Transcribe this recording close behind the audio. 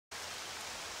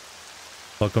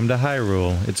Welcome to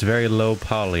Hyrule. It's very low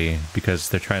poly because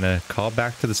they're trying to call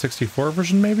back to the 64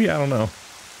 version, maybe? I don't know.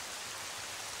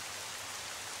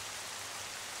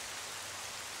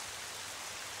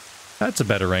 That's a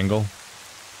better angle.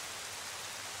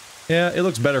 Yeah, it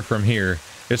looks better from here.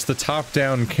 It's the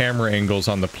top-down camera angles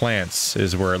on the plants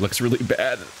is where it looks really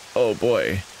bad. Oh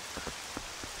boy.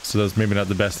 So that's maybe not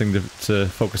the best thing to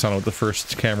focus on with the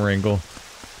first camera angle.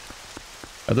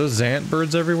 Are those Zant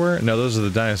birds everywhere? No, those are the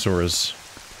dinosaurs.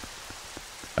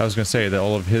 I was gonna say that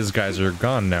all of his guys are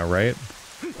gone now, right?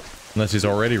 Unless he's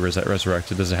already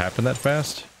resurrected. Does it happen that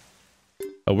fast?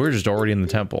 Oh, we're just already in the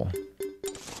temple.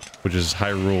 Which is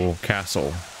Hyrule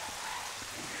Castle.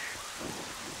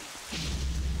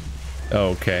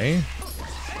 Okay.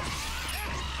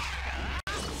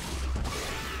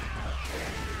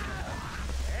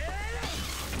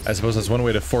 I suppose that's one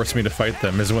way to force me to fight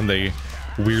them, is when they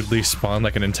weirdly spawn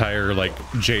like an entire, like,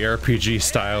 JRPG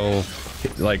style,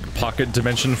 like, pocket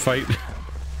dimension fight.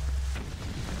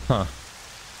 Huh.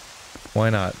 Why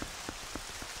not?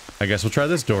 I guess we'll try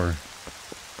this door.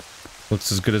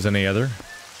 Looks as good as any other.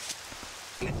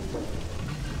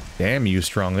 Damn you,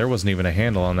 Strong. There wasn't even a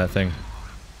handle on that thing.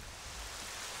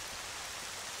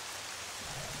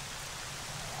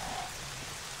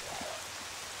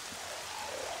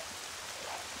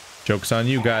 Joke's on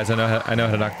you guys. I know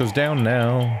how to knock those down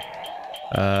now.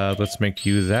 Let's make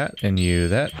you that and you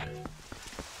that.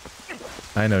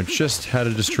 I know just how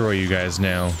to destroy you guys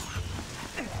now.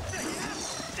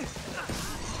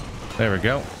 There we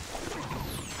go.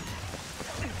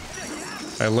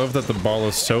 I love that the ball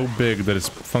is so big that it's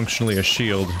functionally a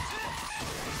shield.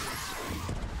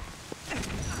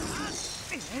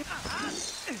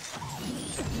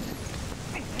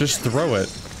 Just throw it.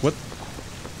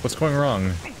 What's going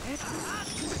wrong?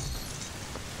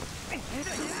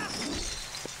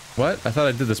 What? I thought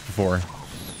I did this before.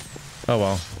 Oh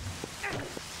well.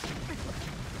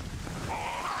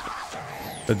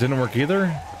 That didn't work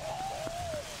either?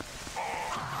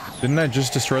 Didn't I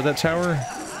just destroy that tower?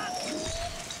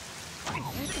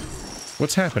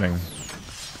 What's happening?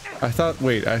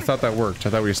 Wait, I thought that worked. I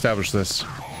thought we established this.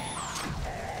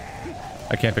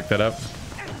 I can't pick that up.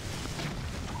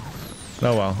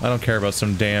 Oh well, I don't care about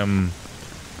some damn...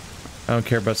 I don't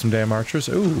care about some damn archers.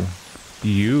 Ooh.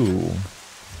 You.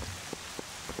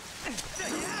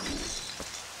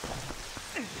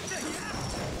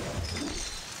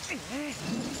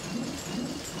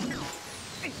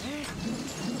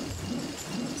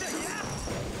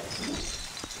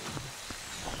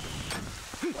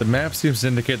 The map seems to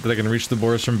indicate that I can reach the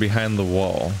borders from behind the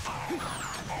wall.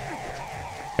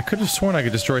 I could have sworn I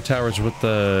could destroy towers with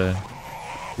the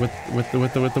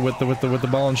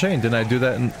ball and chain. Didn't I do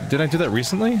that? Didn't I do that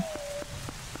recently?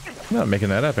 I'm not making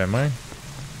that up, am I?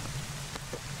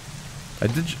 I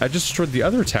just destroyed the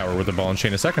other tower with the ball and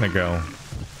chain a second ago.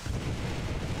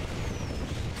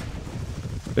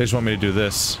 They just want me to do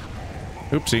this.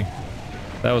 Oopsie.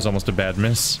 That was almost a bad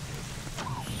miss.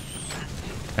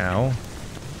 Ow.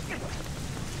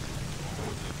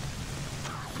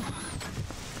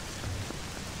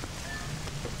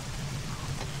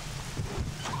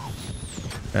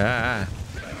 Ah.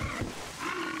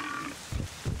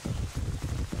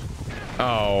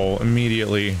 Oh,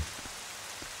 immediately.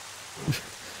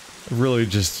 Really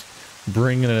just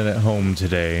bringing it at home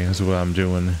today is what I'm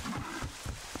doing.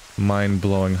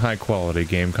 Mind-blowing, high-quality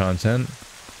game content.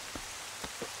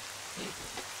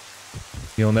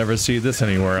 You'll never see this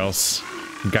anywhere else.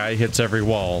 Guy hits every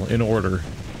wall in order.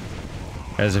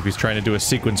 As if he's trying to do a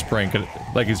sequence break,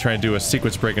 like he's trying to do a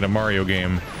sequence break in a Mario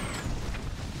game.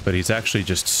 But he's actually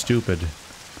just stupid.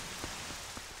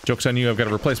 Joke's on you, I've got a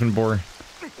replacement boar.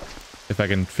 If I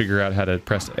can figure out how to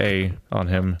press A on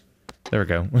him. There we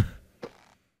go.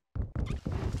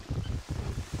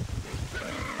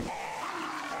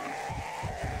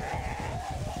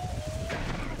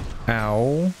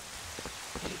 Ow.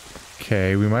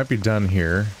 Okay, we might be done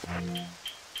here.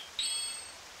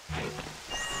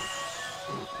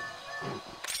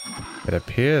 It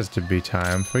appears to be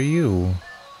time for you.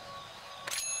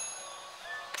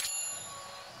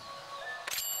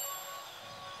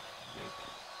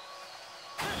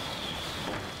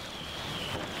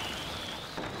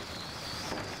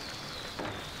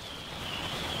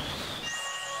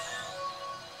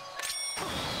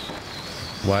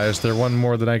 Why is there one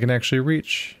more that I can actually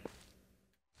reach?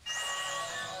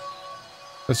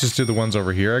 Let's just do the ones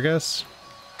over here, I guess.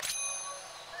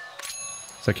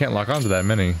 So I can't lock onto that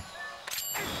many.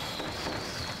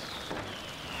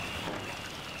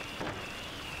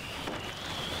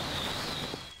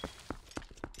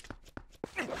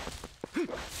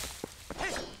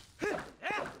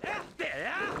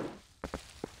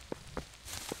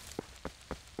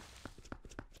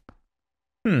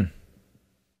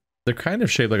 They're kind of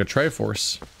shaped like a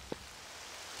Triforce.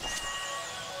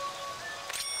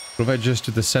 What if I just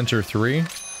do the center 3?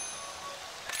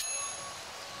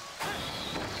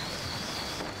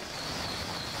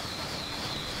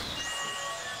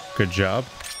 Good job.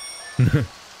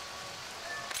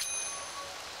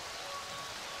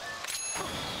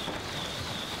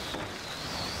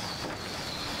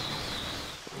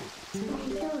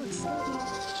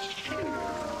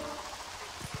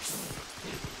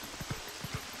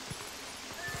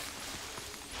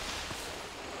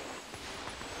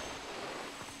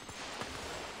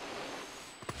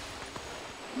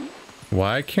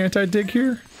 Why can't I dig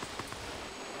here?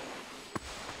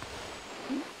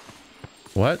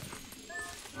 What?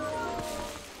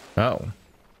 Oh.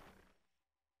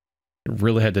 You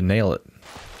really had to nail it.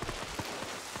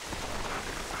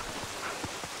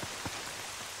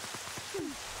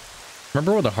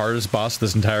 Remember what the hardest boss of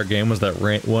this entire game was? That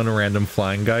one random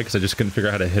flying guy, because I just couldn't figure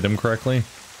out how to hit him correctly.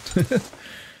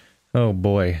 Oh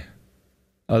boy.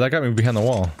 Oh, that got me behind the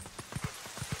wall.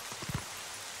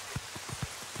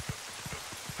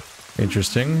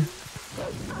 Interesting.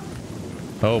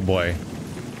 Oh boy.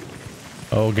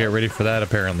 Oh, get ready for that,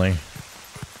 apparently.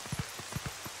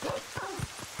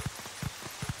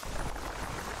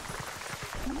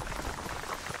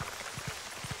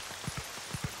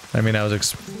 I mean, I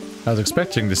was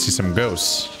expecting to see some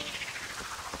ghosts.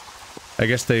 I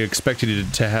guess they expected you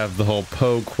to have the whole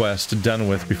Poe quest done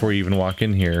with before you even walk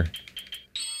in here.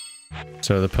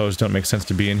 So the Poes don't make sense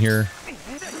to be in here.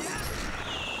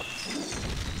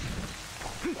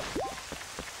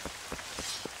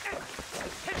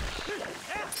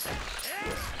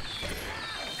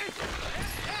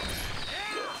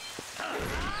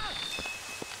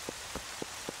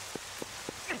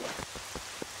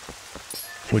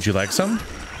 Would you like some?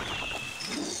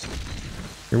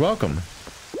 You're welcome.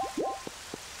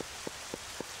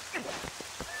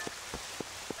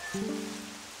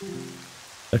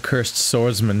 A cursed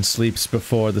swordsman sleeps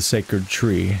before the sacred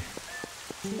tree.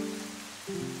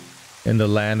 In the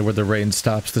land where the rain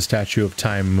stops, the statue of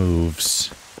time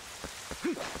moves.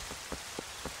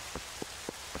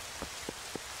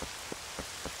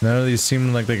 None of these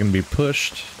seem like they can be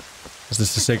pushed. Is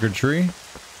this a sacred tree?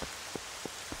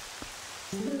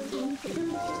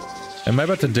 Am I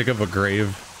about to dig up a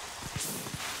grave?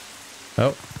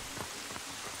 Oh.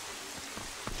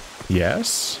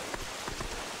 Yes?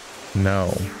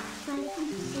 No.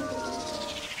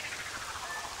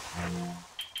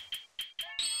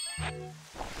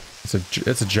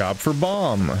 It's a job for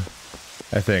Bomb,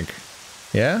 I think.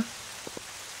 Yeah?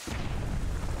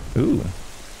 Ooh.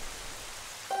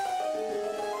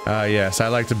 Yes, I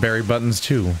like to bury buttons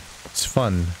too. It's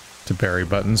fun to bury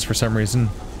buttons for some reason.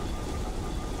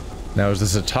 Now, is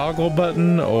this a toggle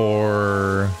button,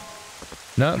 or...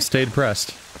 No, it stayed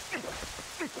pressed.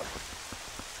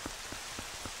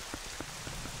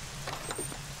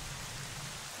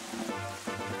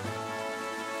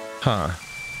 Huh.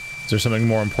 Is there something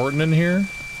more important in here?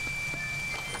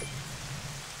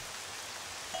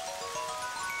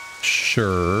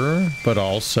 Sure, but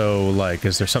also, like,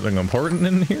 is there something important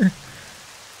in here?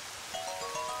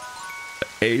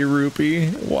 A rupee?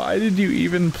 Why did you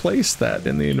even place that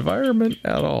in the environment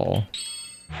at all?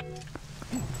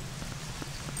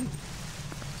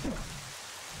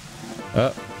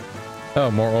 Oh,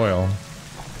 more oil.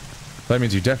 That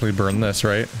means you definitely burn this,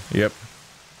 right? Yep.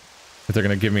 If they're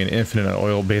gonna give me an infinite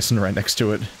oil basin right next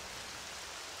to it.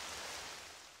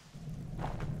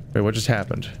 Wait, what just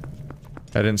happened?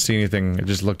 I didn't see anything, I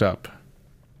just looked up.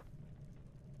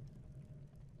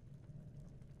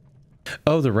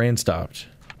 Oh, the rain stopped.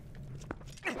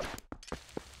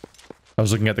 I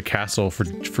was looking at the castle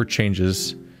for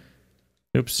changes.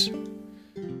 Oops.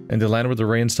 In the land where the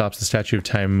rain stops, the statue of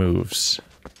time moves.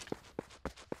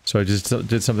 So I just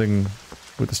did something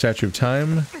with the statue of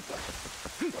time.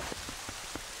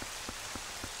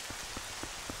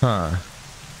 Huh.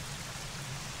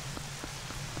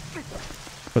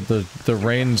 But the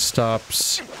rain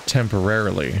stops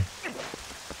temporarily.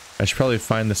 I should probably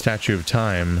find the statue of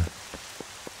time.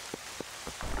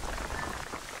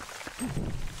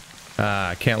 Ah,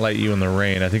 I can't light you in the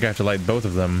rain. I think I have to light both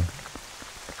of them.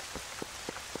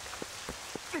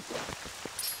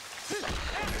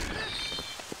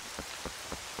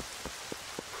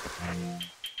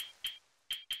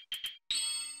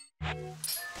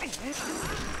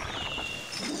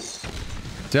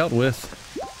 Dealt with.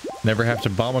 Never have to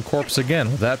bomb a corpse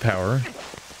again with that power.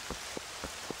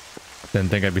 Didn't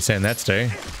think I'd be saying that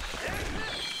today.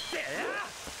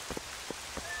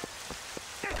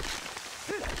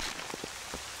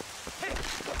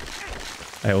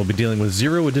 I will be dealing with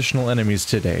 0 additional enemies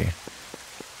today.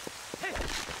 I'm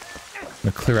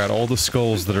gonna clear out all the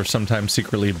skulls that are sometimes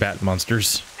secretly bat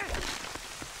monsters.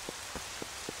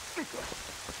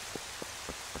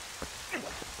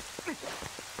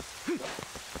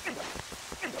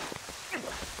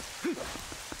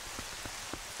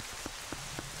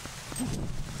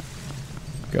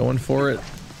 Going for it.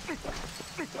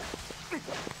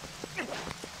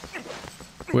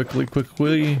 Quickly,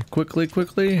 quickly, quickly,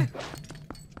 quickly.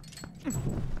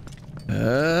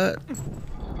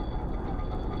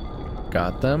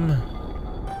 Got them.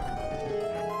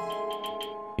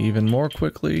 Even more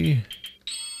quickly.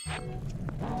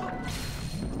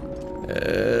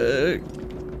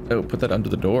 Oh, put that under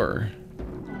the door.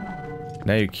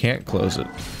 Now you can't close it.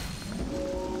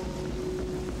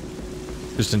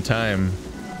 Just in time.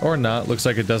 Or not. Looks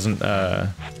like it doesn't, put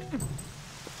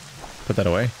that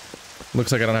away.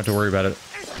 Looks like I don't have to worry about it.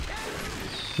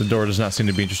 The door does not seem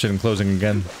to be interested in closing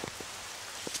again.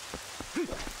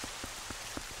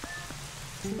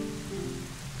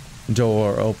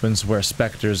 Door opens where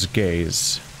specters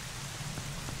gaze.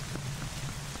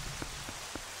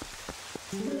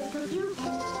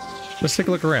 Let's take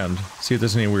a look around. See if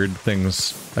there's any weird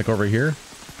things. Like over here.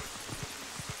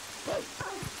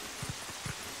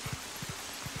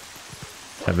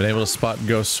 I've been able to spot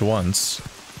ghosts once.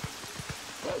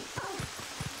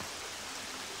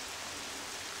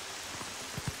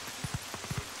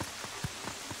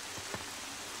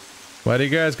 Why do you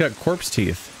guys got corpse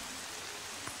teeth?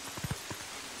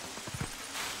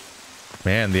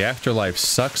 Man, the afterlife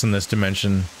sucks in this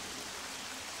dimension.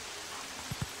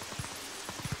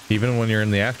 Even when you're in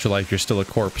the afterlife, you're still a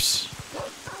corpse.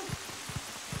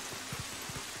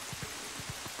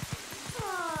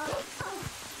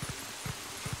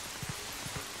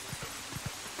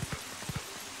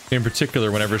 In particular,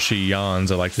 whenever she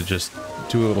yawns, I like to just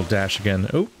do a little dash again.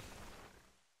 Oh.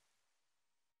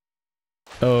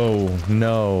 Oh,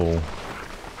 no.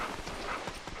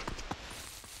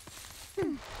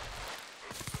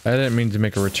 I didn't mean to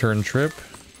make a return trip.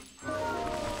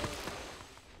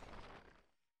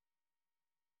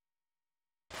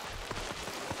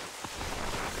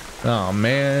 Oh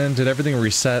man, did everything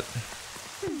reset?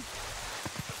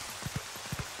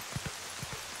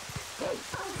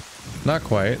 Not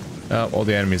quite. Oh, all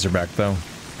the enemies are back though.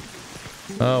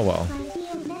 Oh well.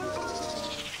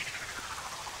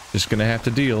 Just gonna have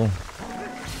to deal.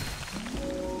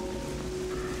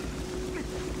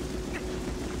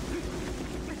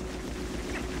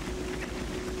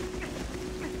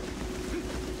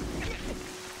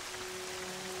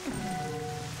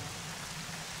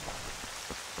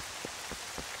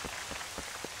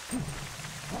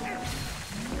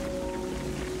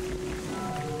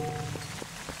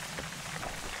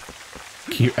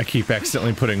 I keep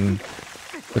accidentally putting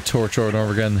the torch over and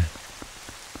over again.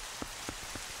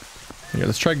 Yeah,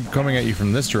 let's try coming at you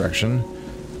from this direction.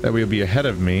 That way you'll be ahead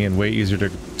of me and way easier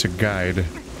to guide.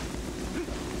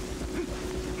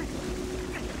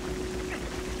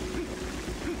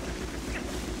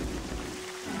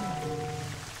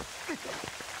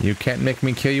 You can't make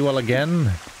me kill you all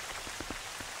again.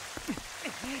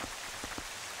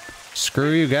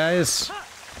 Screw you guys.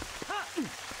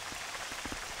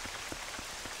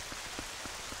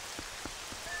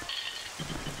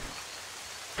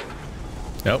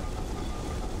 Nope.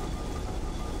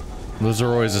 Those are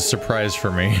always a surprise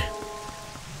for me.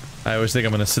 I always think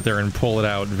I'm gonna sit there and pull it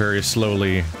out very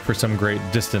slowly for some great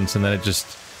distance, and then it just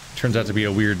turns out to be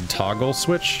a weird toggle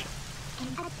switch.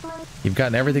 You've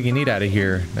gotten everything you need out of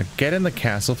here. Now get in the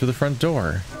castle through the front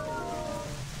door.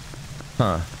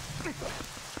 Huh.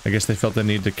 I guess they felt the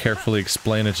need to carefully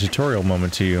explain a tutorial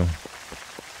moment to you.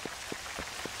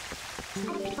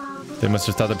 They must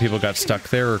have thought that people got stuck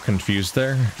there or confused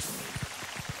there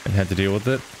and had to deal with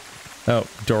it. Oh,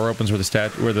 door opens where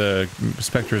the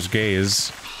specters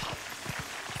gaze.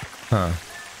 Huh.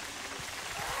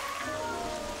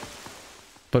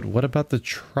 But what about the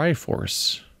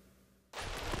Triforce?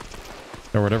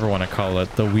 Or whatever you want to call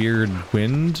it. The weird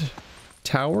wind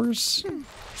towers?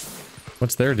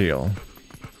 What's their deal?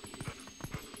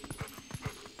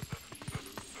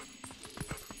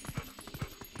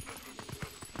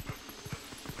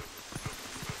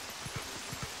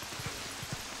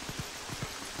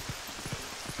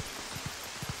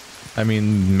 I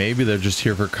mean, maybe they're just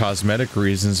here for cosmetic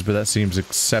reasons, but that seems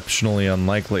exceptionally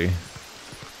unlikely.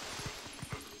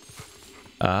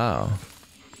 Oh.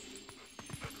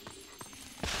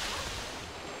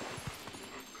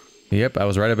 Yep, I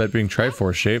was right about being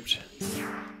Triforce shaped.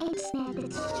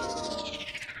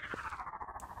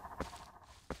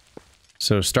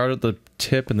 So start at the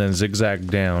tip and then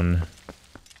zigzag down.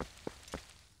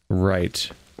 Right.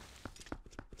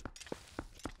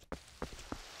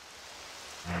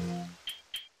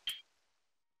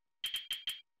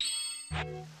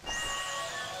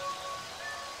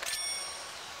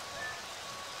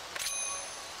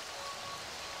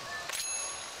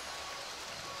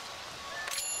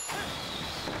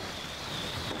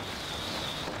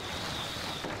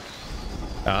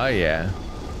 Oh yeah.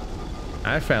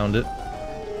 I found it.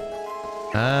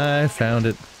 I found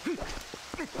it.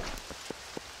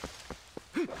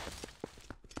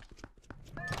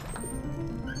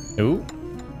 Ooh.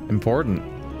 Important.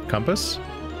 Compass?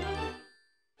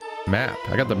 Map.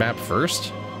 I got the map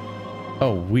first?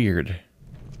 Oh, weird.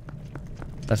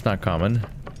 That's not common.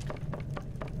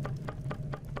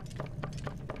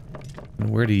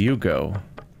 Where do you go?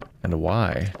 And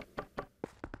why?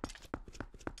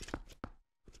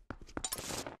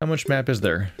 How much map is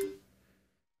there?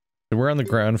 We're on the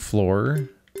ground floor.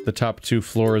 The top 2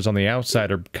 floors on the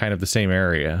outside are kind of the same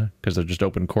area, because they're just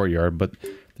open courtyard, but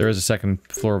there is a second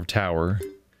floor of tower.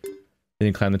 Then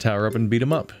you climb the tower up and beat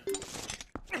them up.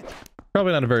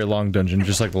 Probably not a very long dungeon,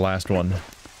 just like the last one.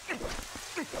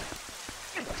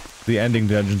 The ending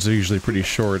dungeons are usually pretty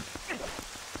short.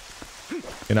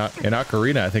 In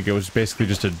Ocarina, I think it was basically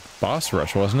just a boss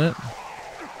rush, wasn't it?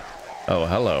 Oh,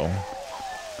 hello.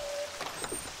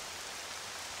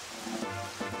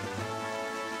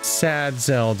 Sad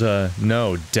Zelda.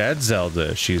 No, dead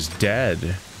Zelda. She's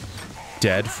dead.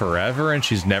 Dead forever and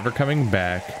she's never coming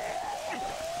back.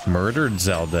 Murdered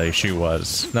Zelda, she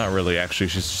was. Not really, actually.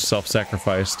 She's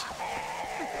self-sacrificed.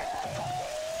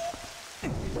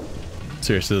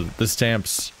 Seriously, the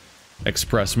stamps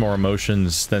express more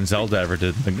emotions than Zelda ever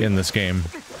did in this game.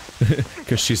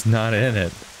 Because she's not in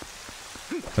it.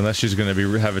 Unless she's going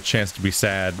to have a chance to be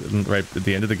sad right at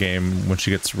the end of the game when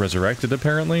she gets resurrected,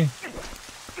 apparently.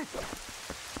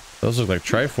 Those look like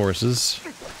Triforces.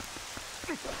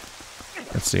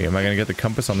 Let's see, am I going to get the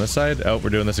compass on this side? Oh,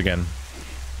 we're doing this again.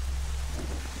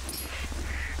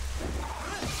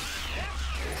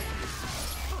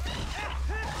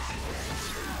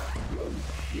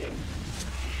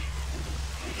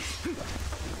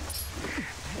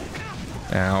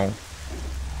 Ow.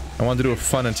 I wanted to do a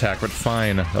fun attack, but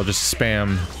fine. I'll just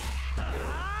spam.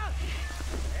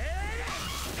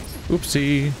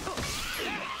 Oopsie.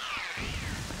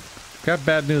 Got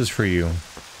bad news for you.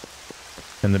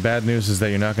 And the bad news is that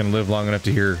you're not going to live long enough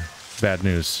to hear bad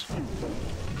news.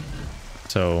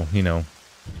 So, you know,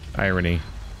 irony.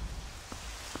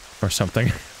 Or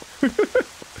something.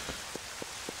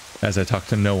 As I talk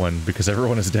to no one, because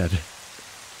everyone is dead.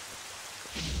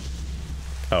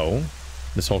 Oh.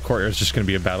 This whole courtyard is just going to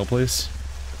be a battle place?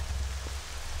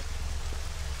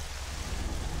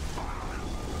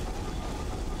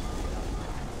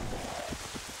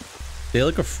 They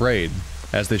look afraid,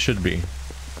 as they should be.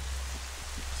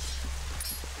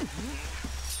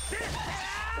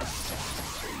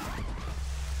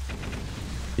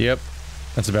 Yep,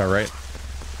 that's about right.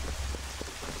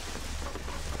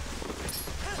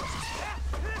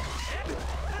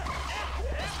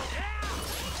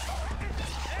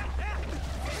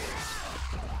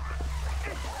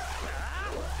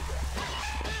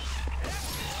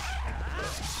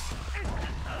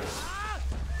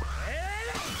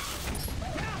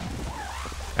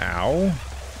 Ow.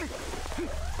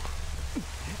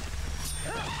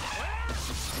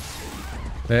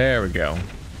 There we go.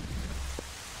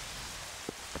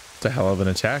 It's a hell of an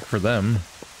attack for them.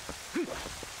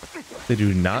 They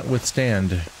do not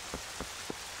withstand.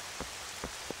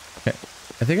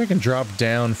 I think I can drop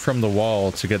down from the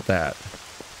wall to get that.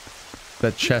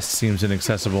 That chest seems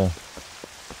inaccessible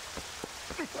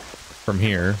from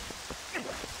here.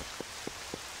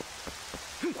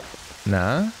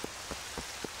 Nah?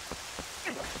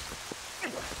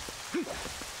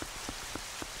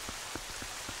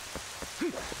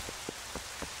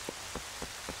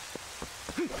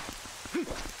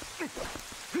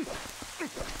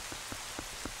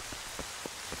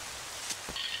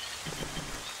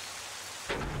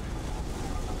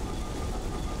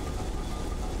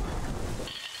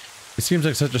 It seems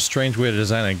like such a strange way to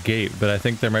design a gate, but I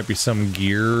think there might be some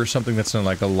gear or something that's in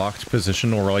like a locked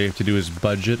position where all you have to do is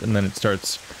budge it and then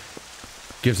it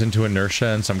gives into inertia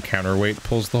and some counterweight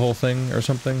pulls the whole thing or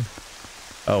something.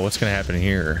 Oh, what's gonna happen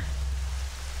here?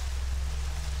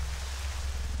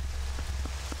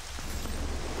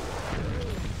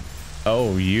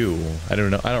 Oh, you. I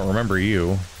don't know. I don't remember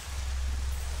you.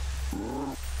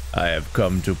 I have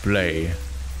come to play.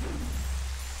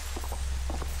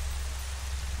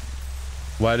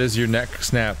 Why does your neck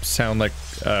snap sound like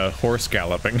a horse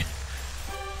galloping?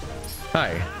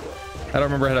 Hi. I don't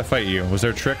remember how to fight you. Was there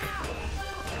a trick?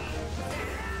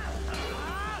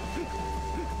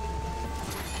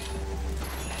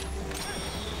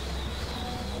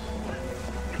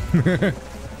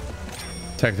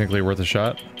 Technically worth a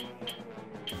shot.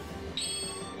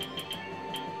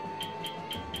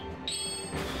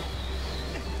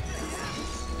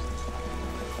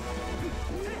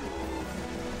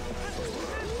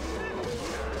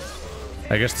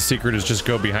 I guess the secret is just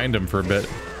go behind him for a bit.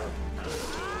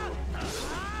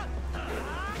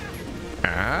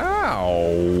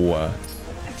 Ow!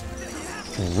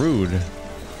 Rude.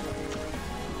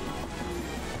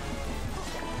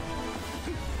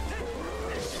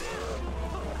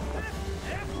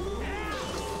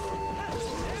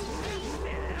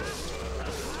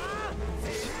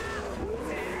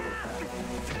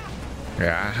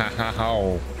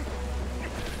 Ow.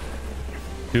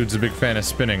 Dude's a big fan of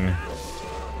spinning.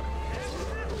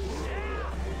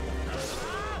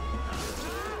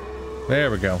 There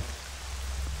we go.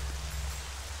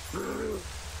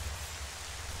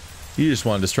 You just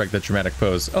wanted to strike that dramatic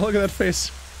pose. Oh, look at that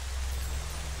face.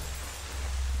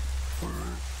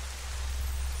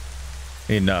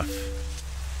 Enough.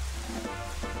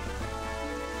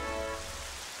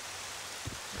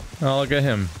 Oh, look at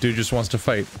him. Dude just wants to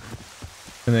fight.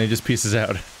 And then he just pieces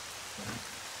out.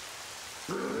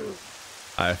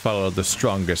 I follow the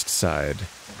strongest side.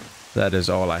 That is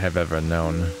all I have ever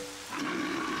known.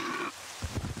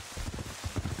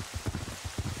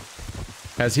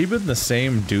 Has he been the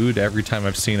same dude every time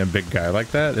I've seen a big guy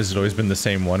like that? Has it always been the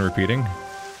same one repeating?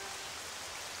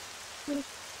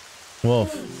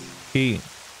 Wolf, he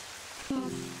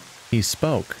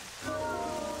spoke.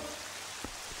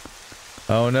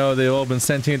 Oh no, they've all been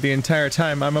sentient the entire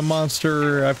time. I'm a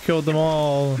monster. I've killed them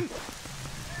all.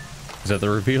 Is that the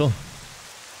reveal?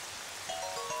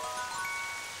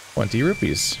 20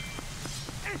 rupees.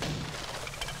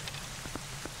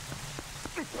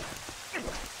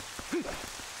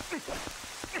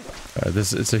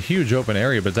 It's a huge open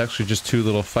area, but it's actually just 2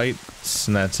 little fights,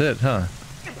 and that's it, huh?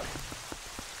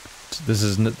 This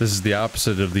is the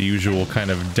opposite of the usual kind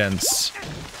of dense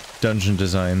dungeon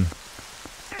design.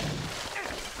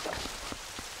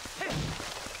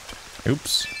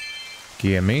 Oops.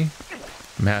 Gimme.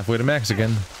 I'm halfway to max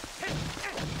again.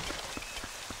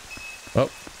 Oh,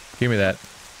 give me that.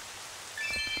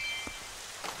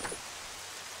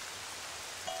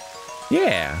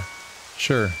 Yeah.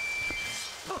 Sure.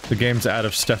 The game's out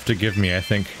of stuff to give me, I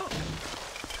think.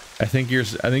 I think you're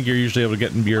usually able to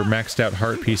get your maxed out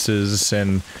heart pieces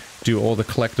and do all the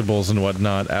collectibles and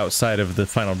whatnot outside of the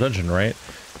final dungeon, right?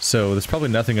 So there's probably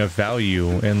nothing of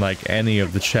value in like any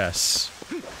of the chests.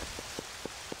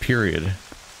 Period.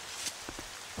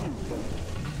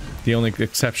 The only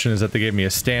exception is that they gave me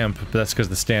a stamp, but that's because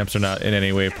the stamps are not in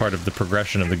any way part of the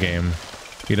progression of the game.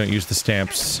 You don't use the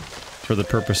stamps for the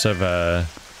purpose of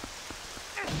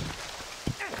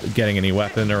getting any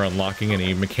weapon or unlocking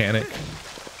any mechanic.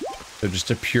 They're just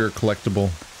a pure collectible.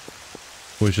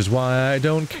 Which is why I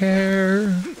don't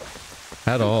care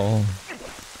at all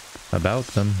about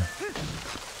them.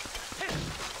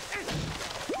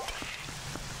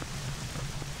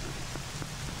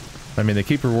 I mean, they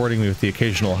keep rewarding me with the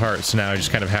occasional heart, so now I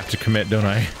just kind of have to commit, don't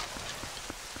I?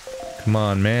 Come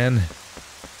on, man.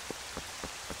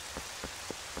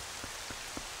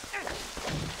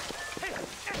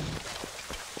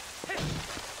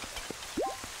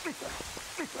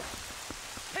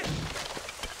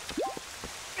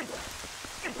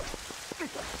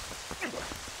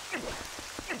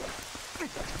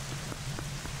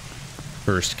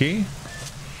 First key.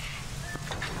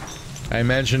 I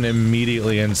imagine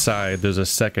immediately inside there's a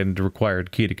second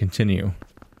required key to continue.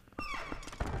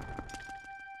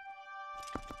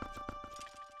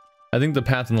 I think the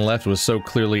path on the left was so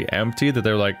clearly empty that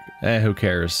they're like, eh, who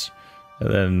cares?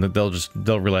 And then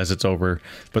they'll realize it's over.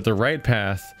 But the right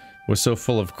path was so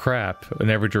full of crap in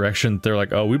every direction, they're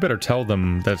like, oh, we better tell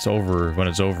them that's over when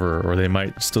it's over, or they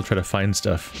might still try to find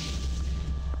stuff.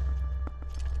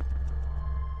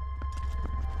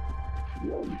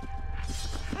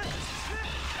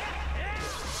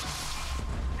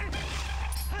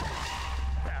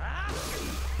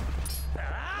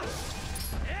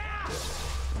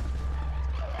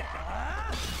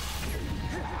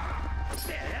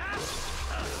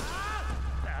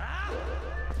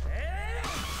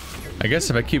 I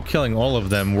guess if I keep killing all of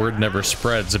them, word never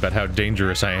spreads about how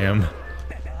dangerous I am.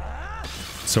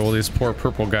 So all these poor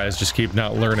purple guys just keep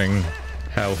not learning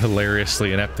how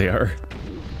hilariously inept they are.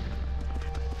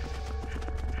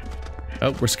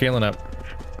 Oh, we're scaling up.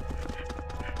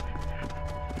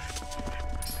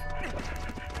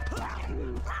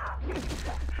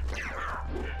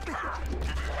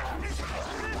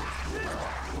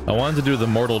 I wanted to do the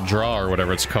mortal draw or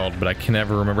whatever it's called, but I can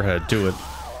never remember how to do it.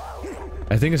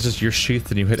 I think it's just your sheath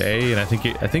and you hit A, and I think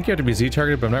you have to be Z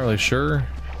targeted, but I'm not really sure.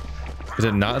 Is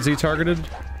it not Z targeted?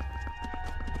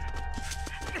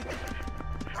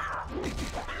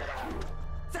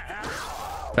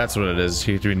 That's what it is.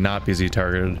 You have to not be Z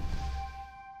targeted.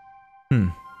 Hmm.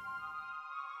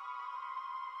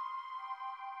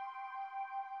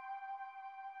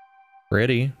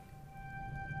 Ready.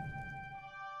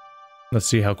 Let's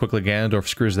see how quickly Ganondorf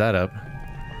screws that up.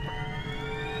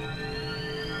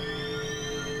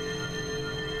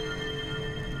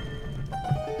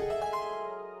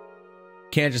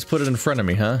 Can't just put it in front of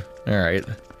me, huh? Alright.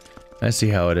 I see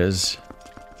how it is.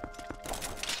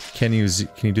 Can you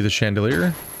do the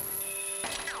chandelier?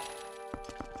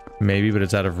 Maybe, but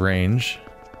it's out of range.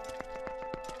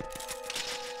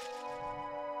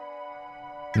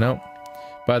 Nope.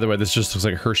 By the way, this just looks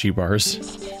like Hershey bars.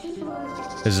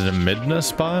 Is it a Midna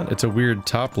spot? It's a weird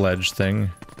top ledge thing.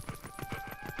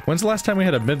 When's the last time we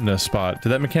had a Midna spot? Did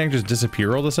that mechanic just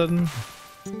disappear all of a sudden?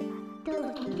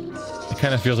 It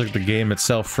kind of feels like the game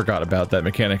itself forgot about that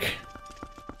mechanic.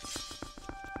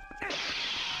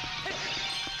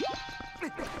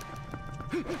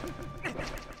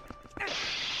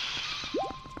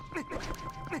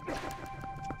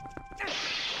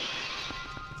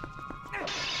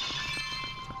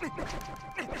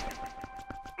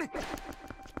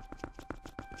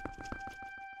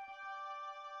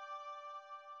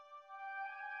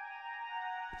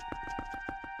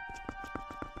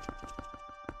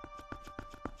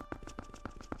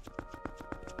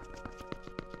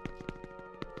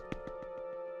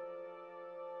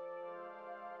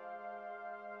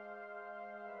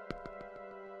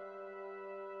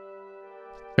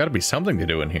 Gotta be something to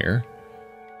do in here.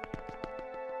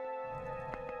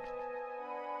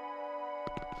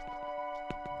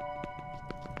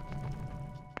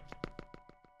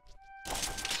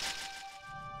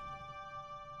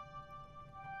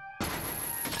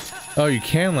 Oh, you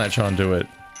can latch onto it.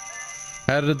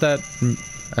 How did that...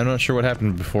 I'm not sure what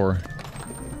happened before.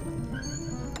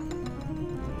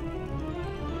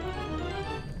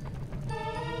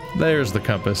 There's the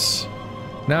compass.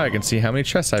 Now I can see how many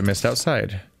chests I missed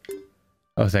outside.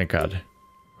 Oh, thank God.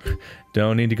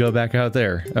 Don't need to go back out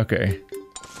there. Okay.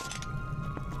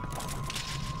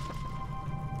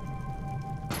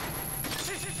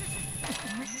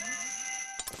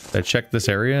 Did I check this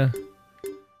area?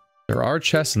 There are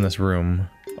chests in this room.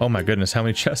 Oh my goodness, how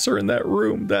many chests are in that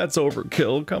room? That's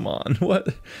overkill. Come on. What?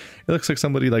 It looks like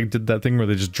somebody like did that thing where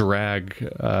they just drag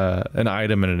an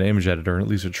item in an image editor and it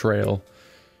leaves a trail.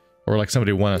 Or like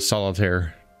somebody won a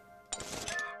solitaire.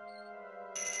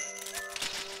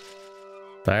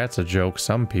 That's a joke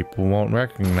some people won't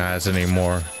recognize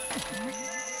anymore.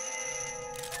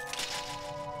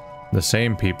 The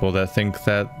same people that think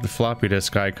that the floppy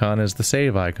disk icon is the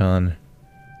save icon.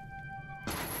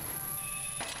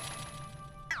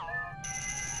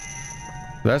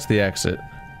 That's the exit.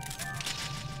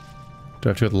 Do I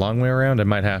have to go the long way around? I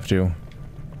might have to.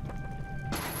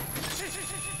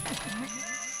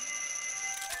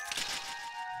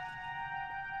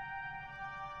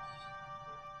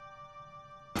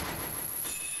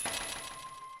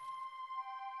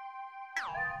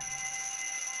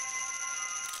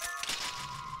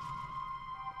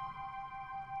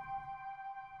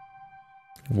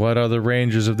 What are the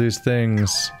ranges of these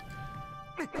things?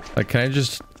 Like, can I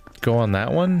just go on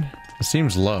that one? It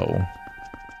seems low.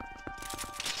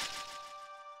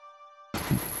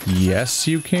 Yes,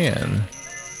 you can.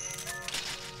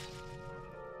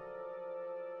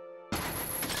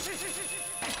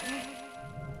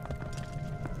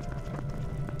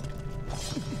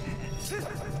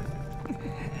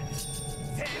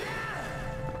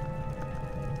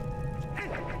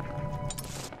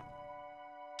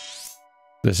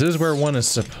 This is where one is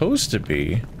supposed to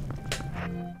be.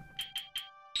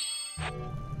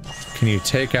 Can you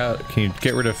take out... Can you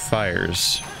get rid of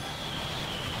fires?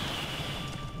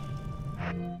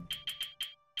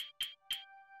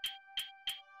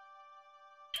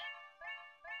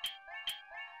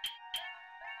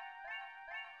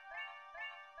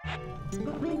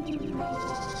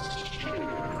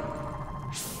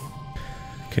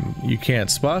 You can't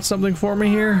spot something for me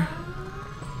here?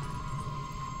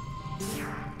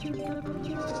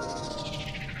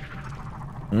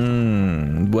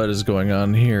 What is going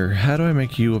on here? How do I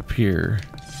make you appear?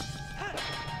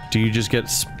 Do you just get...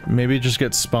 Maybe it just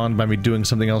gets spawned by me doing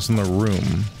something else in the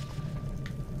room.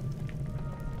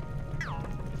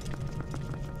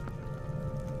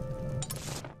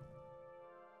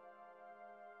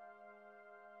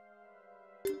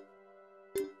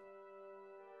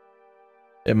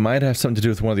 It might have something to do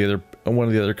with one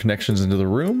of the other connections into the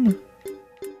room.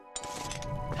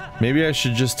 Maybe I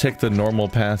should just take the normal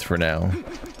path for now.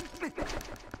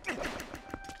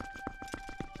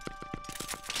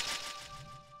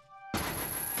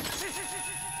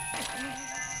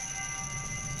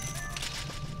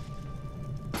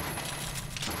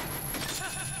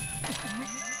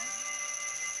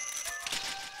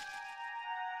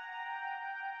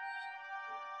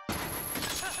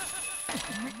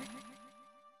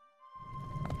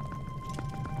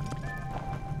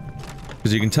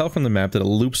 Because you can tell from the map that it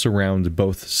loops around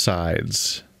both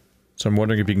sides. So I'm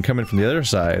wondering if you can come in from the other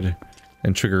side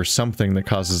and trigger something that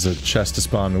causes a chest to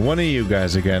spawn. One of you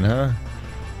guys again, huh?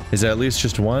 Is that at least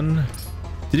just one?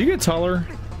 Did you get taller?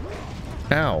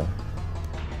 Ow.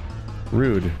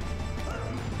 Rude.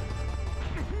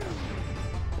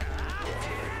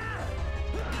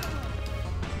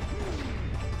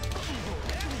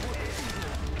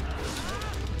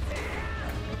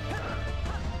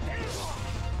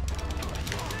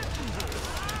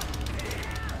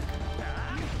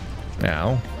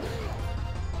 Ow.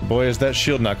 Boy, is that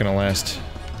shield not gonna last.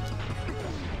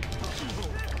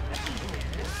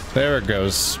 There it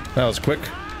goes. That was quick.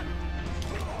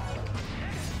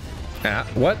 Ah,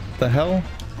 what the hell?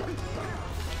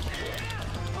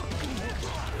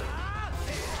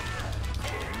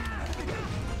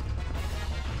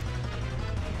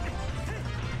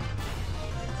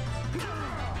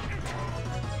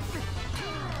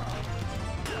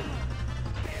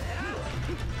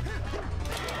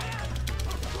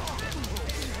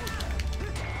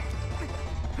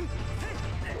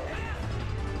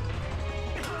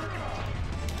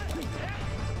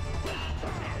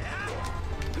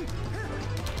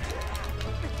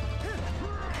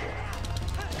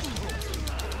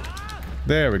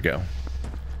 There we go.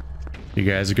 You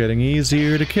guys are getting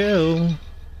easier to kill.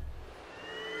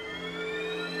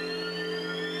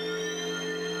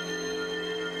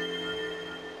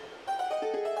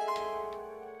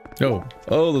 Oh,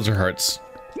 those are hearts.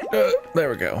 There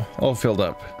we go. All filled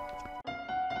up.